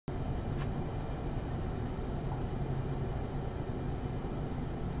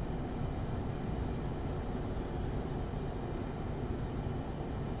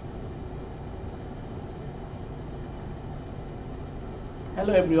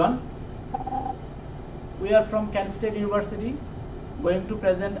Hello everyone. We are from Kent State University going to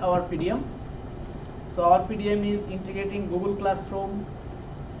present our PDM. So our PDM is integrating Google Classroom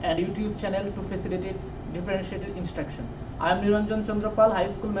and YouTube channel to facilitate differentiated instruction. I am Niranjan Chandrapal,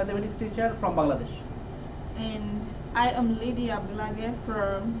 high school mathematics teacher from Bangladesh. And I am Lydia Abdulage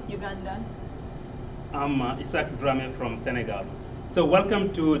from Uganda. I'm Isaac Drame from Senegal. So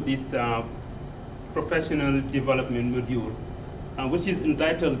welcome to this professional development module, which is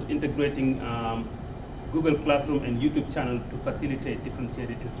entitled Integrating Google Classroom and YouTube channel to facilitate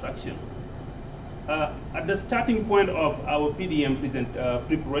differentiated instruction. At the starting point of our PDM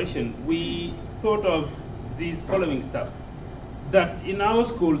preparation, we thought of these following steps. That in our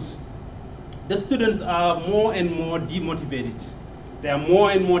schools, the students are more and more demotivated. They are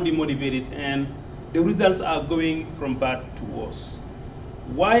more and more demotivated, and the results are going from bad to worse.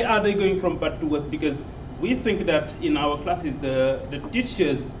 Why are they going from bad to worse? Because we think that in our classes, the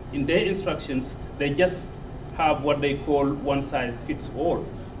teachers, in their instructions, they just have what they call one size fits all.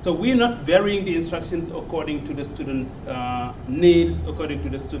 So we're not varying the instructions according to the students' needs, according to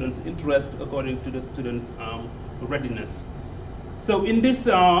the students' interest, according to the students' readiness. So in this,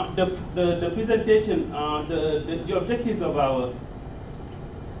 the presentation, the objectives of our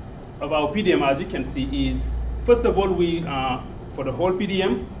PDM, as you can see, is first of all, we for the whole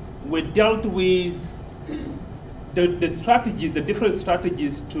PDM, we dealt with the strategies, the different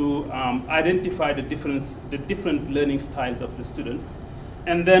strategies to identify the different learning styles of the students.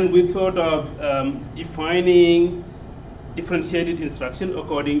 And then we thought of defining differentiated instruction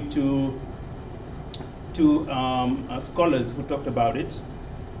according to scholars who talked about it.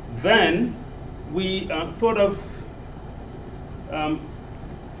 Then we thought of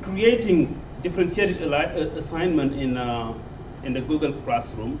creating differentiated assignment in the Google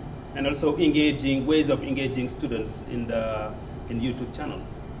Classroom, and also ways of engaging students in YouTube channel.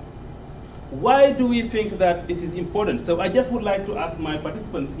 Why do we think that this is important? So I just would like to ask my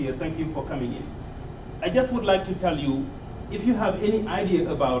participants here, thank you for coming in. I just would like to tell you if you have any idea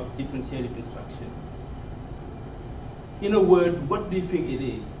about differentiated instruction. In a word, what do you think it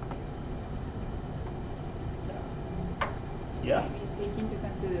is? Yeah? Maybe take into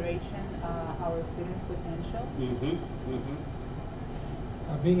consideration our students' potential.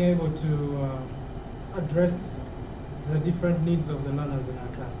 Being able to address the different needs of the learners in our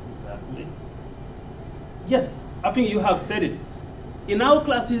classes. Exactly. Yes, I think you have said it. In our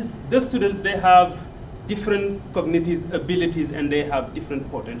classes, the students, they have different cognitive abilities and they have different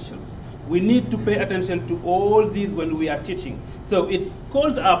potentials. We need to pay attention to all these when we are teaching. So it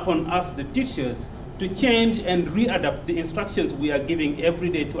calls upon us, the teachers, to change and readapt the instructions we are giving every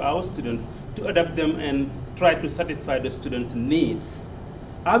day to our students, to adapt them and try to satisfy the students' needs.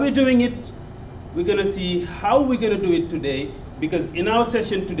 Are we doing it? We're going to see how we're going to do it today, because in our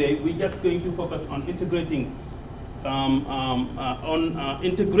session today, we're just going to focus on integrating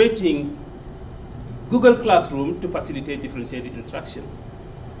Google Classroom to facilitate differentiated instruction.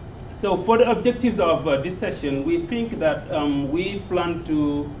 So for the objectives of this session, we think that we plan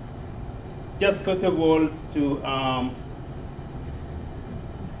to just first of all to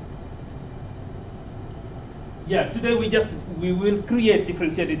today we will create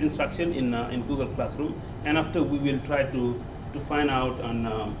differentiated instruction in Google Classroom, and after we will try to find out on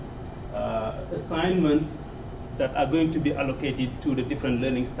assignments that are going to be allocated to the different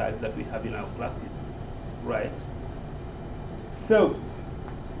learning styles that we have in our classes, right? So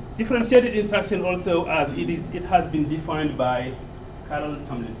differentiated instruction also, as it has been defined by Carol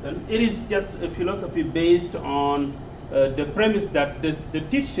Tomlinson, it is just a philosophy based on the premise that the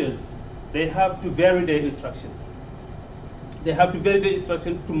teachers, they have to vary their instructions. They have to vary their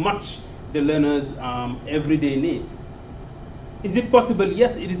instructions to match the learner's everyday needs. Is it possible?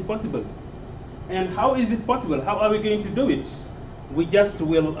 Yes, it is possible. And how is it possible? How are we going to do it? We just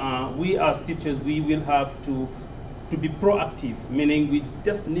will, we as teachers, we will have to be proactive, meaning we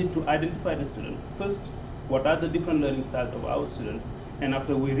just need to identify the students. First, what are the different learning styles of our students? And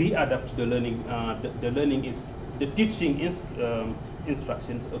after we readapt the learning, the teaching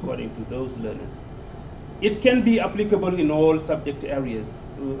instructions according to those learners. It can be applicable in all subject areas.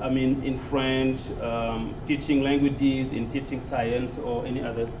 I mean, in French, teaching languages, in teaching science, or any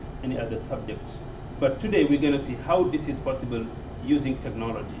other subject. But today we're going to see how this is possible using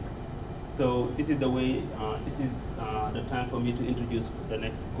technology. So this is the way. This is the time for me to introduce the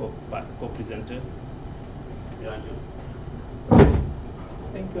next co-presenter.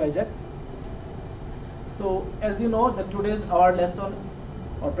 Thank you, Isaac. So as you know, that today's our lesson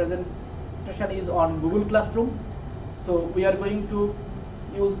or presentation is on Google Classroom. So we are going to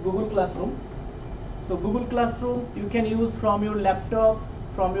use Google Classroom So Google Classroom you can use from your laptop,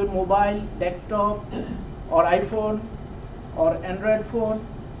 from your mobile, desktop, or iPhone, or Android phone.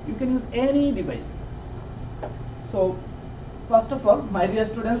 You can use any device. So first of all, my dear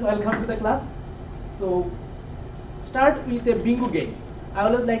students, welcome to the class. So start with a bingo game. I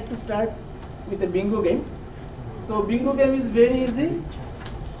always like to start with a bingo game. So bingo game is very easy.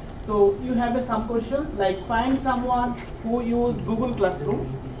 So you have some questions like find someone who use Google Classroom,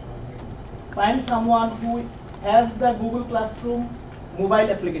 find someone who has the Google Classroom mobile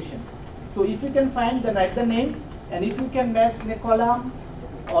application. So if you can find, then write the name, and if you can match in a column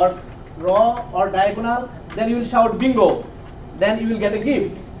or row or diagonal, then you will shout bingo. Then you will get a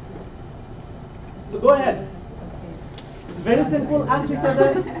gift. So go ahead. It's very simple. Ask each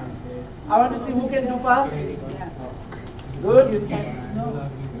other. I want to see who can do fast. Good.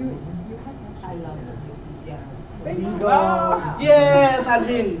 I love it. Yeah. Bingo. Yes,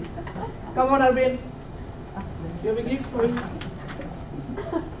 Arvin. Come on, Arvin. You have a gift for him.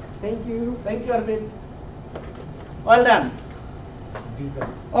 Thank you. Thank you, Arvin. Well done.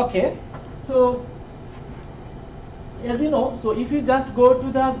 Okay. So, as you know, so if you just go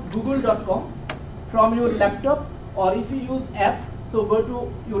to the google.com from your laptop, or if you use app, so go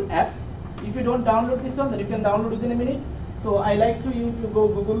to your app. If you don't download this one, then you can download within a minute. So I like you to go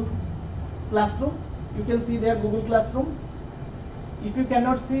Google Classroom. You can see there Google Classroom. If you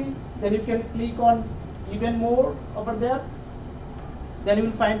cannot see, then you can click on even more over there. Then you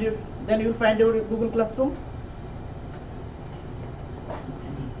will find it. Then you will find your Google Classroom.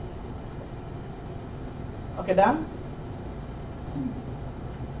 Okay, done.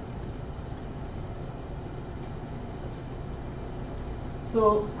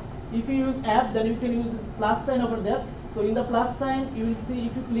 So if you use app, then you can use plus sign over there. So in the plus sign, you will see,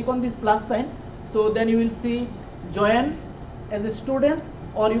 if you click on this plus sign, so then you will see join as a student,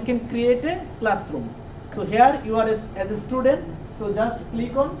 or you can create a classroom. So here you are as a student, so just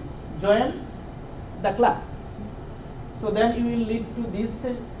click on join the class. So then you will lead to this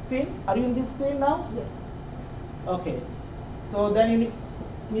screen. Are you in this screen now? Yes. Okay. So then you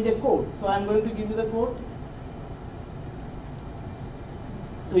need a code. So I am going to give you the code.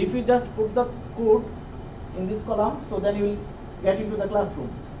 So if you just put the code in this column, so then you will get into the classroom.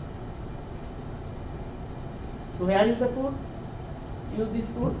 So here is the code. Use this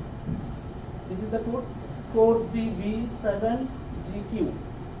code. This is the code 4GB7GQ.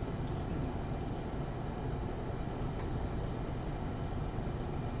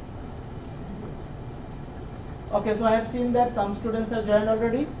 Okay, so I have seen that some students are joined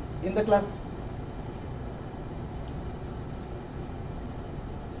already in the class.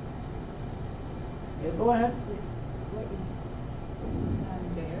 Okay, go ahead.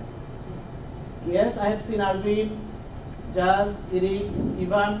 There. Yes, I have seen Arvind, Jazz, Eric,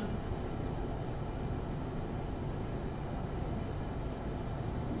 Ivan.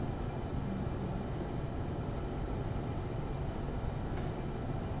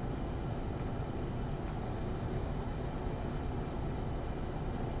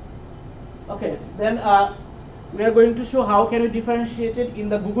 Okay, then we are going to show how can we differentiate it in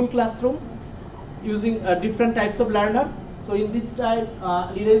the Google Classroom using different types of learner. So in this time,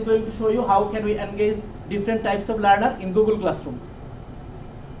 Lida is going to show you how can we engage different types of learner in Google Classroom.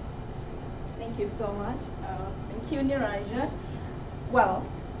 Thank you so much. Thank you, Niraja. Well,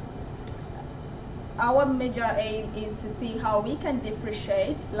 our major aim is to see how we can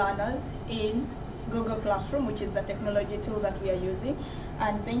differentiate learners in Google Classroom, which is the technology tool that we are using.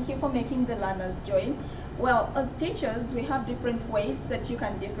 And thank you for making the learners join. Well, as teachers, we have different ways that you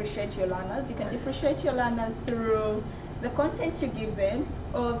can differentiate your learners. You can differentiate your learners through the content you give them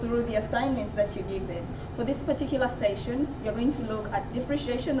or through the assignments that you give them. For this particular session, you're going to look at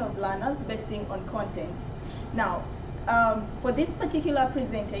differentiation of learners basing on content. Now, for this particular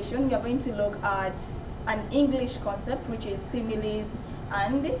presentation, we are going to look at an English concept, which is similes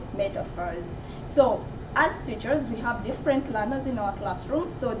and metaphors. So, as teachers, we have different learners in our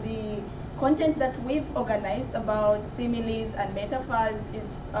classroom. So the content that we've organized about similes and metaphors is,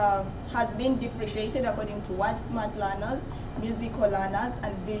 has been differentiated according to word smart learners, musical learners,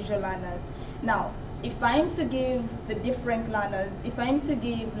 and visual learners. Now, if I'm to give the different learners, if I'm to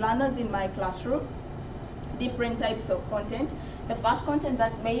give learners in my classroom different types of content, the first content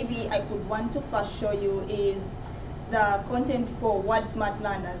that maybe I could want to first show you is the content for word smart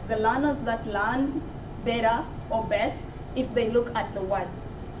learners. The learners that learn better or best if they look at the words.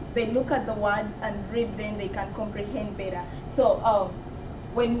 If they look at the words and read them, they can comprehend better. So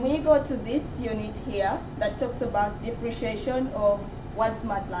when we go to this unit here that talks about differentiation of word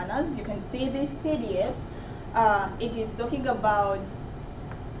smart learners, you can see this PDF. It is talking about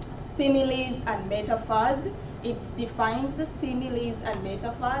similes and metaphors. It defines the similes and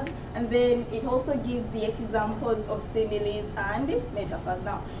metaphors, and then it also gives the examples of similes and metaphors.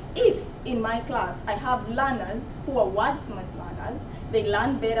 Now, if in my class I have learners who are wordsmith learners, they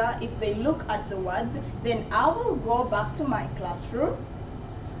learn better if they look at the words, then I will go back to my classroom.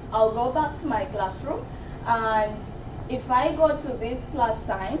 I'll go back to my classroom, and if I go to this plus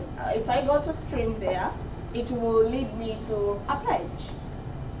sign, if I go to stream there, it will lead me to a page.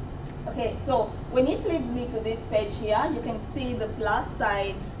 Okay, so when it leads me to this page here, you can see the plus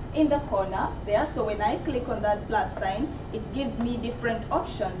sign in the corner there. So when I click on that plus sign, it gives me different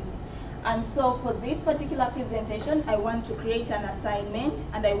options. And so for this particular presentation, I want to create an assignment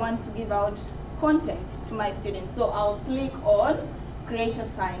and I want to give out content to my students. So I'll click on create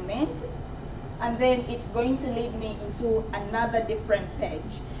assignment, and then it's going to lead me into another different page.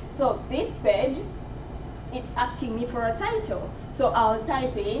 So this page, it's asking me for a title. So I'll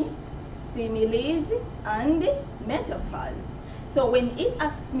type in similes and metaphors. So when it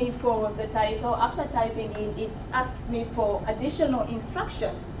asks me for the title, after typing in, it asks me for additional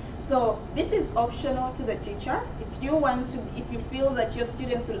instructions. So this is optional to the teacher. If you want to, if you feel that your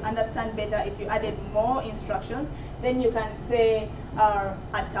students will understand better if you added more instructions, then you can say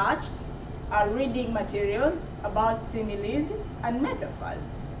attached reading materials about similes and metaphors.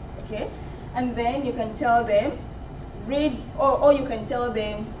 Okay, and then you can tell them read, or you can tell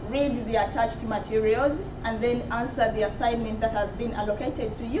them read the attached materials and then answer the assignment that has been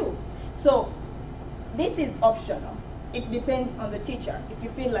allocated to you. So this is optional. It depends on the teacher. If you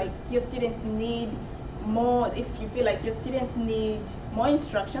feel like your students need more, if you feel like your students need more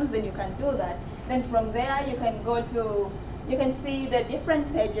instructions, then you can do that. Then from there you can go to, you can see the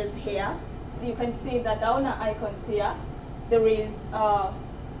different pages here. You can see the downer icons here. There is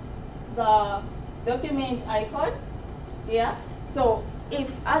the document icon here. So if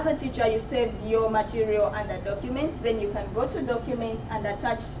as a teacher you saved your material under documents, then you can go to documents and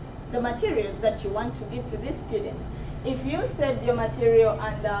attach the materials that you want to give to these students. If you saved your material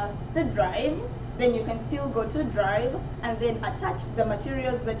under the drive, then you can still go to drive and then attach the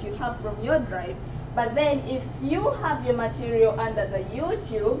materials that you have from your drive. But then if you have your material under the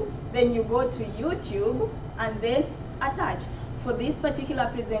YouTube, then you go to YouTube and then attach. For this particular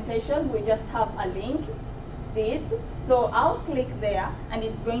presentation, we just have a link, this. So I'll click there and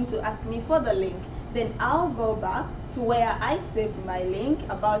it's going to ask me for the link. Then I'll go back to where I saved my link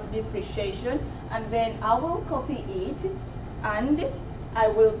about depreciation, and then I will copy it and I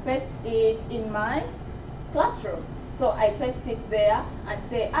will paste it in my classroom. So I paste it there and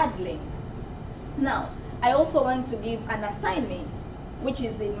say add link. Now, I also want to give an assignment, which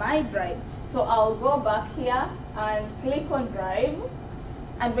is in my drive. So I'll go back here and click on drive.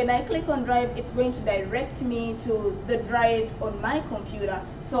 And when I click on drive, it's going to direct me to the drive on my computer.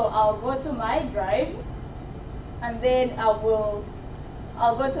 So I'll go to my drive, and then I'll go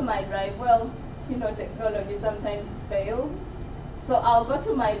to my drive. Well, you know, technology sometimes fails. So I'll go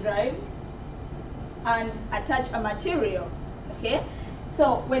to my drive and attach a material, okay?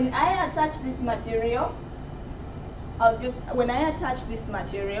 So when I attach this material, when I attach this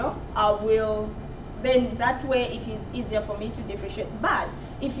material, then that way it is easier for me to differentiate. But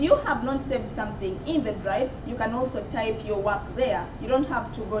if you have not saved something in the drive, you can also type your work there. You don't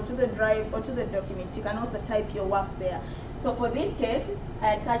have to go to the drive or to the documents. You can also type your work there. So for this case,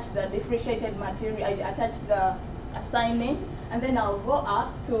 I attach the differentiated material, I attach the assignment, and then I'll go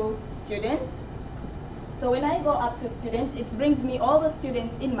up to students. So when I go up to students, it brings me all the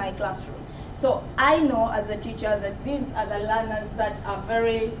students in my classroom. So I know as a teacher that these are the learners that are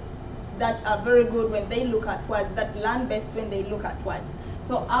very good when they look at words, that learn best when they look at words.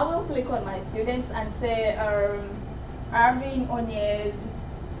 So I will click on my students and say Arvin Onyez.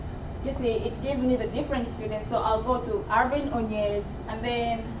 You see, it gives me the different students. So I'll go to Arvin Onyez, and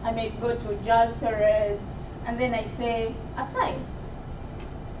then I may go to Jazz Perez, and then I say assign.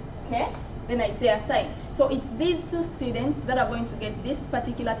 Okay? Then I say assign. So it's these two students that are going to get this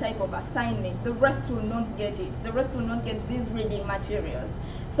particular type of assignment. The rest will not get it. The rest will not get these reading materials.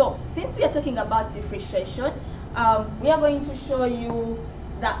 So since we are talking about differentiation, we are going to show you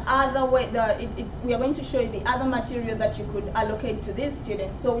the other way. We are going to show you the other material that you could allocate to these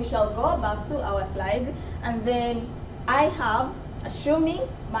students. So we shall go back to our slides, and then I have, assuming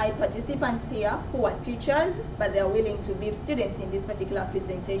my participants here who are teachers, but they are willing to be students in this particular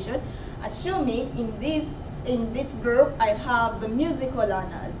presentation, assuming in this group I have the musical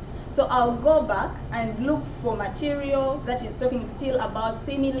learners. So I'll go back and look for material that is talking still about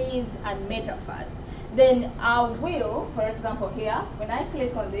similes and metaphors. Then I will, for example here, when I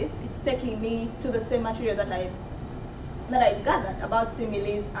click on this, it's taking me to the same material that I that I gathered about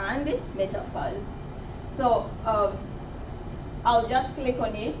similes and metaphors. So I'll just click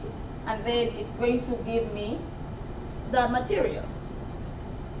on it, and then it's going to give me the material.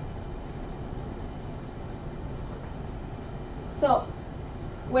 So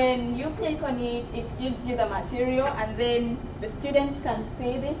when you click on it, it gives you the material, and then the students can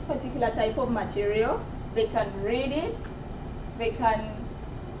see this particular type of material. They can read it, they can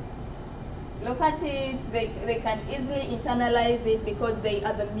look at it, they can easily internalize it because they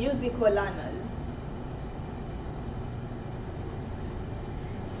are the musical learners.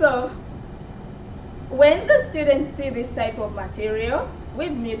 So when the students see this type of material,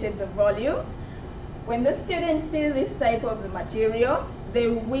 we've muted the volume. When the students see this type of the material, they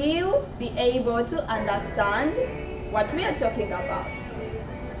will be able to understand what we are talking about.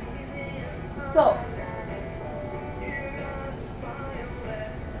 So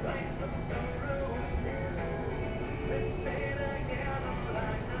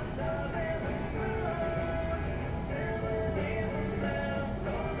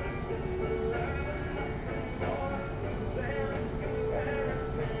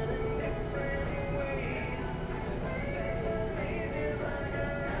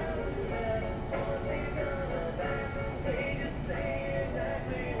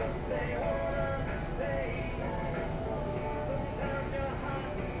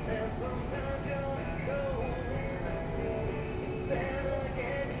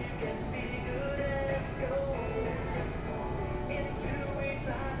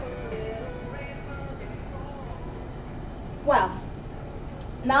well,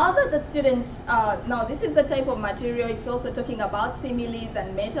 now that the students, now this is the type of material, it's also talking about similes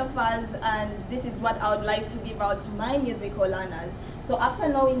and metaphors, and this is what I would like to give out to my musical learners. So after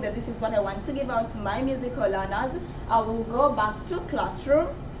knowing that this is what I want to give out to my musical learners, I will go back to classroom,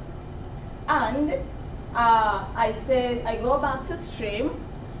 and I go back to stream.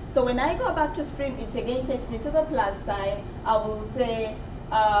 So when I go back to stream, it again takes me to the plus sign. I will say,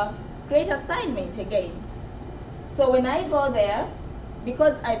 create assignment again. So when I go there,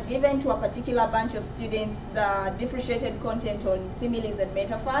 because I've given to a particular bunch of students the differentiated content on similes and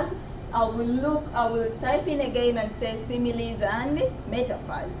metaphors, I will type in again and say similes and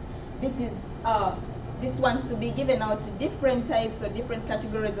metaphors. This wants to be given out to different types or different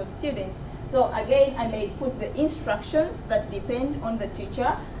categories of students. So again, I may put the instructions that depend on the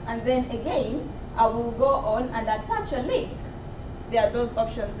teacher, and then again, I will go on and attach a link. There are those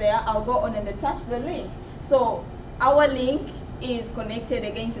options there. I'll go on and attach the link. So our link is connected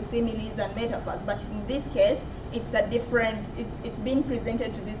again to similes and metaphors, but in this case, it's a different, it's being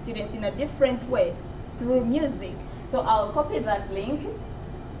presented to the students in a different way through music. So I'll copy that link,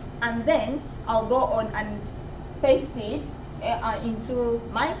 and then I'll go on and paste it into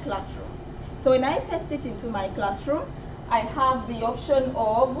my classroom. So when I paste it into my classroom, I have the option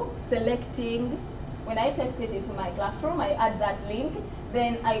of selecting. When I paste it into my classroom, I add that link,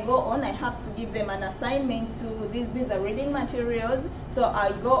 then I go on, I have to give them an assignment to these are reading materials. So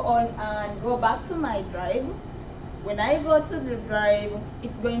I go on and go back to my drive. When I go to the drive,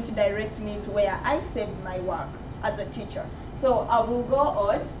 it's going to direct me to where I saved my work as a teacher. So I will go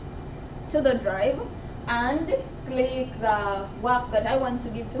on to the drive and click the work that I want to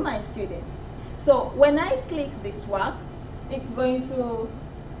give to my students. So when I click this work, it's going to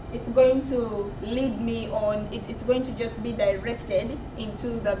lead me on, it's going to just be directed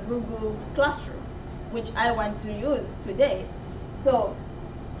into the Google Classroom, which I want to use today. So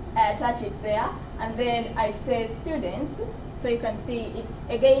I attach it there, and then I say students. So you can see it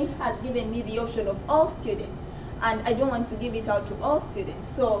again has given me the option of all students, and I don't want to give it out to all students.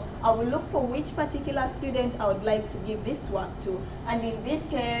 So I will look for which particular student I would like to give this work to. And in this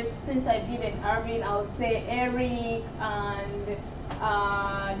case, since I've given Arvin, I would say Eric and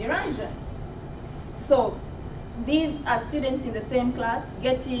Niranjan. So these are students in the same class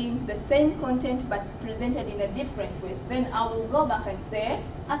getting the same content but presented in a different way. Then I will go back and say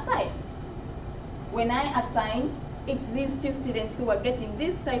assign. When I assign, it's these two students who are getting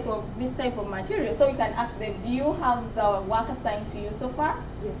this type of material. So we can ask them, do you have the work assigned to you so far?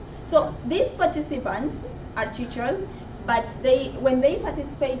 Yes. So these participants are teachers, but when they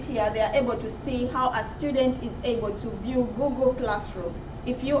participate here, they are able to see how a student is able to view Google Classroom.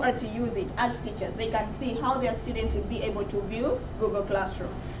 If you are to use it as teachers, they can see how their student will be able to view Google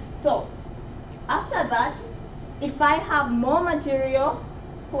Classroom. So after that, if I have more material,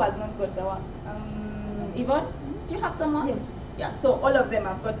 who has not got the work? Yvonne, do you have someone? Yes. Yeah, so all of them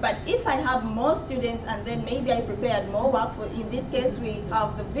have got, but if I have more students and then maybe I prepared more work, for in this case we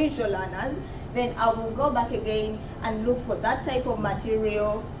have the visual learners, then I will go back again and look for that type of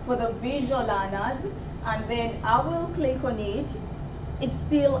material for the visual learners, and then I will click on it. It's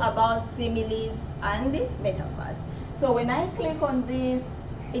still about similes and metaphors. So when I click on this,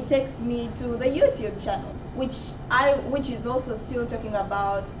 it takes me to the YouTube channel, which is also still talking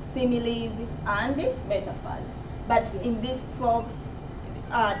about similes and metaphors. But in this form,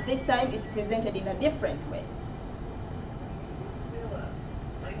 this time it's presented in a different way.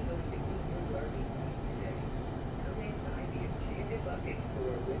 I'm going to keep your learning guide today. Come inside the Enchanted Bucket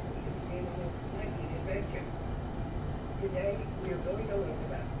store with me to begin an exciting adventure. Today, we are going to learn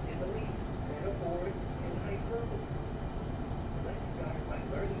about similes, metaphors, and hyperbole. Let's start by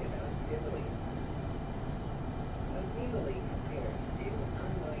learning about similes. A simile compares two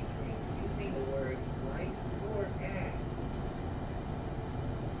unlike things using the words like or as.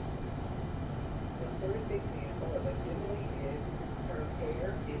 The first example of a simile is her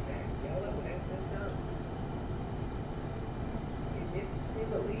hair is as yellow as the sun. In this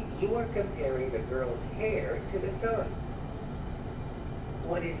simile, you are comparing the girl's hair to the sun.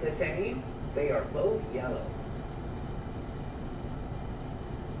 What is the same? They are both yellow.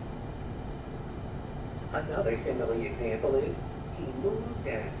 Another simile example is, he moves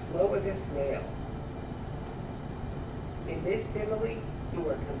as slow as a snail. In this simile, you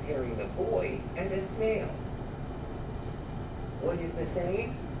are comparing the boy and a snail. What is the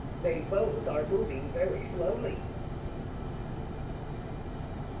same? They both are moving very slowly.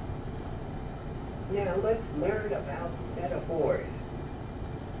 Now let's learn about metaphors.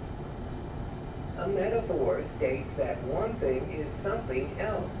 A metaphor states that one thing is something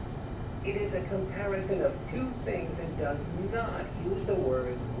else. It is a comparison of two things and does not use the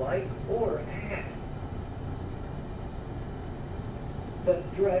words like or as. The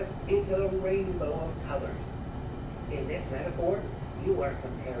dress is a rainbow of colors. In this metaphor, you are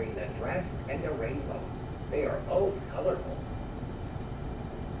comparing the dress and the rainbow. They are both colorful.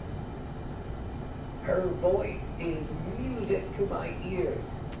 Her voice is music to my ears.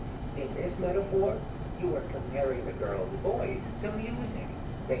 In this metaphor, you are comparing the girl's voice to music.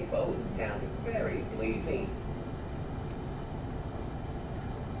 They both sound very pleasing.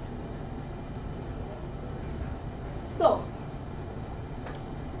 So,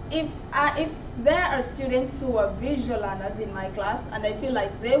 if there are students who are visual learners in my class, and I feel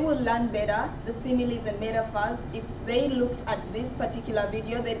like they will learn better the similes and metaphors if they looked at this particular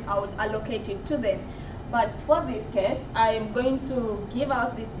video, then I would allocate it to them. But for this case, I am going to give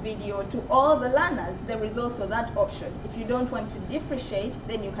out this video to all the learners. There is also that option. If you don't want to differentiate,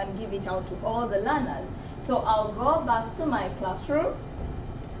 then you can give it out to all the learners. So I'll go back to my classroom,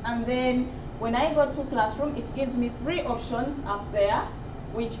 and then when I go to classroom, it gives me three options up there,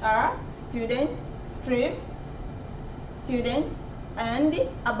 which are student, stream, students, and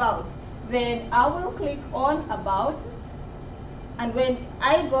about. Then I will click on about, and when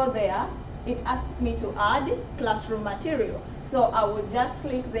I go there, it asks me to add classroom material. So I will just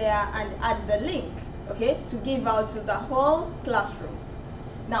click there and add the link, okay, to give out to the whole classroom.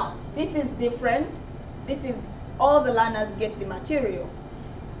 Now, this is different. This is all the learners get the material.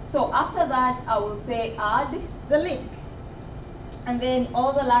 So after that, I will say add the link. And then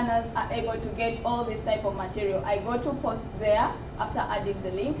all the learners are able to get all this type of material. I go to post there. After adding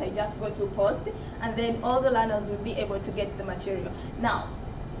the link, I just go to post, and then all the learners will be able to get the material. Now,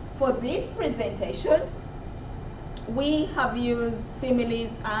 for this presentation, we have used similes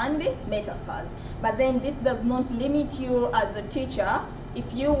and metaphors. But then this does not limit you as a teacher. If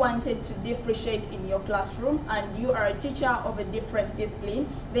you wanted to differentiate in your classroom and you are a teacher of a different discipline,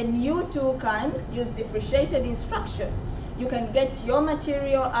 then you too can use differentiated instruction. You can get your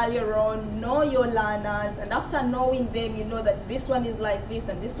material earlier on, know your learners, and after knowing them, you know that this one is like this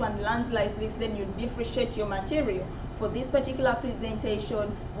and this one learns like this, then you differentiate your material. For this particular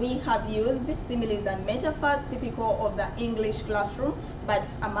presentation, we have used similes and metaphors typical of the English classroom, but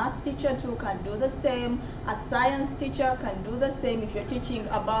a math teacher too can do the same. A science teacher can do the same. If you're teaching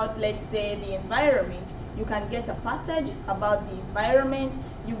about, let's say, the environment, you can get a passage about the environment.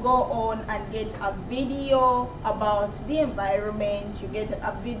 You go on and get a video about the environment. You get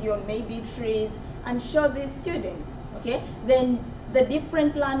a video on maybe trees and show these students, okay? Then the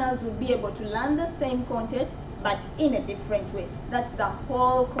different learners will be able to learn the same content, but in a different way. That's the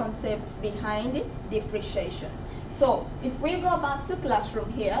whole concept behind differentiation. So if we go back to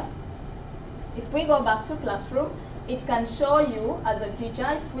classroom here, it can show you as a teacher,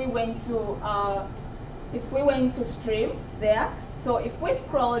 if we went to stream there, so if we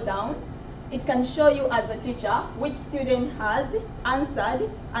scroll down, it can show you as a teacher which student has answered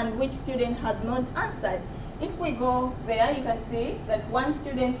and which student has not answered. If we go there, you can see that one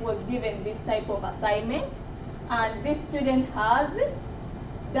student was given this type of assignment, and this student has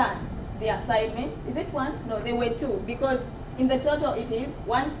done. the assignment. Is it one? No, there were two, because in the total it is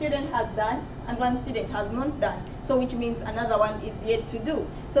one student has done and one student has not done. So which means another one is yet to do.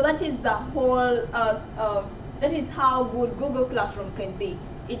 So that is the whole, that is how good Google Classroom can be.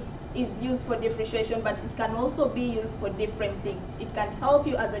 It is used for differentiation, but it can also be used for different things. It can help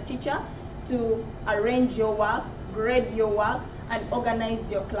you as a teacher to arrange your work, grade your work, and organize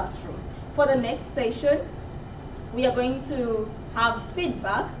your classroom. For the next session, we are going to have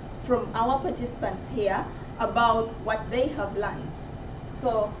feedback from our participants here about what they have learned.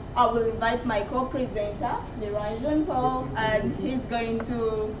 So I will invite my co-presenter, Niranjan Paul, and he's going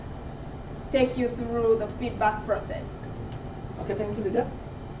to take you through the feedback process. Okay, thank you, Lydia.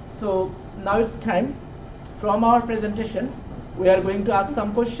 So now it's time. From our presentation, we are going to ask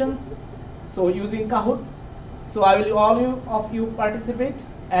some questions. So using Kahoot. So I will all of you participate,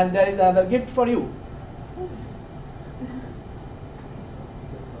 and there is another gift for you.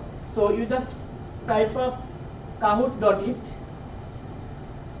 So you just type up kahoot.it,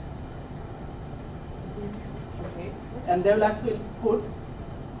 okay, and they will actually put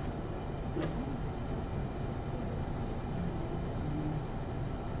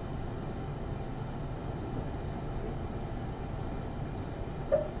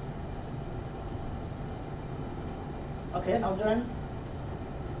okay, now join.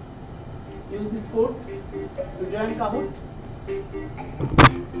 Use this code to join Kahoot.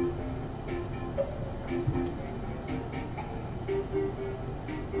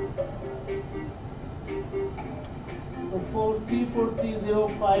 So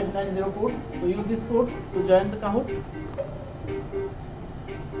 43430590 So use this code to join the Kahoot.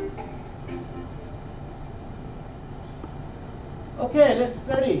 Okay, let's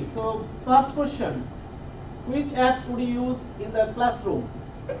ready. So first question: which apps would you use in the classroom?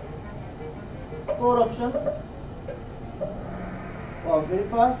 4 options. Wow, very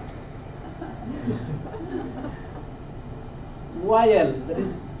fast. YL, that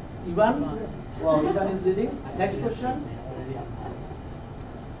is Ivan. Wow, Ivan is leading. Next question.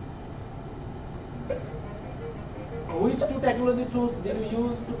 Which 2 technology tools did you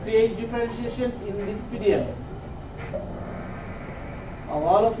use to create differentiation in this PDM?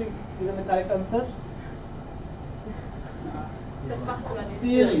 All of you given the correct answer. The first one is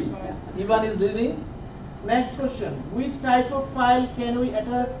Still, Ivan is leading. Next question: which type of file can we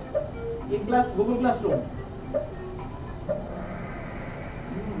attach in Google Classroom?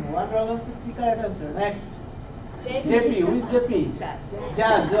 One wrong answer, 3 correct answer. Next, JP. Who is JP? Jazz.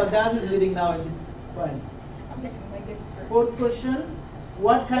 Jazz is leading now in this point. Fourth question: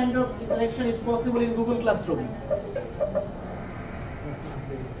 what kind of interaction is possible in Google Classroom?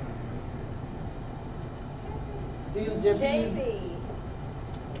 Still JP is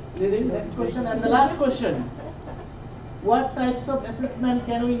leading. Next question, and the last question: what types of assessment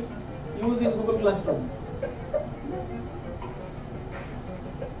can we use in Google Classroom?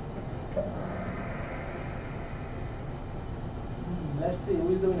 Let's see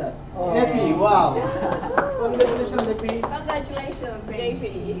who is the winner. JP, wow. Congratulations, JP. Congratulations, JP.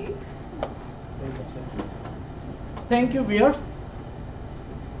 Thank you, viewers.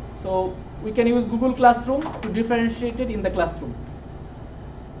 So we can use Google Classroom to differentiate it in the classroom.